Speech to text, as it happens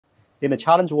In the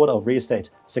challenge world of real estate,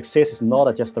 success is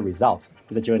not just the results,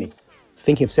 it's a journey.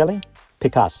 Thinking of selling?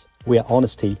 Pick us, where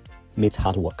honesty meets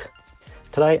hard work.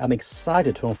 Today, I'm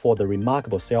excited to unfold the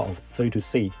remarkable sale of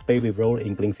 32C Bayview Road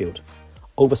in Glenfield.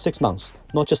 Over 6 months,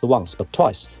 not just once, but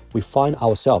twice, we find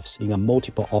ourselves in a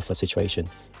multiple offer situation.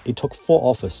 It took 4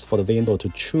 offers for the vendor to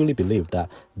truly believe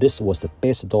that this was the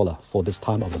best dollar for this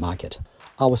time of the market.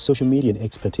 Our social media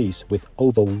expertise with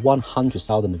over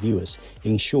 100,000 viewers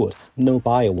ensured no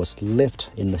buyer was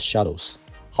left in the shadows.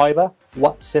 However,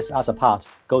 what sets us apart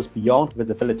goes beyond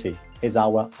visibility, is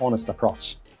our honest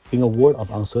approach. In a world of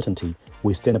uncertainty,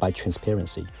 we stand by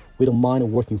transparency. We don't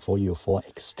mind working for you for an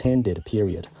extended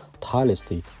period,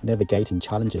 tirelessly navigating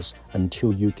challenges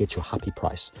until you get your happy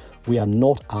price. We are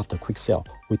not after quick sale.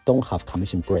 We don't have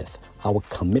commission breath. Our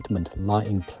commitment lies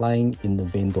in playing in the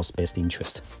vendor's best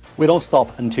interest. We don't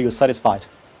stop until you're satisfied.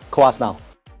 Call us now.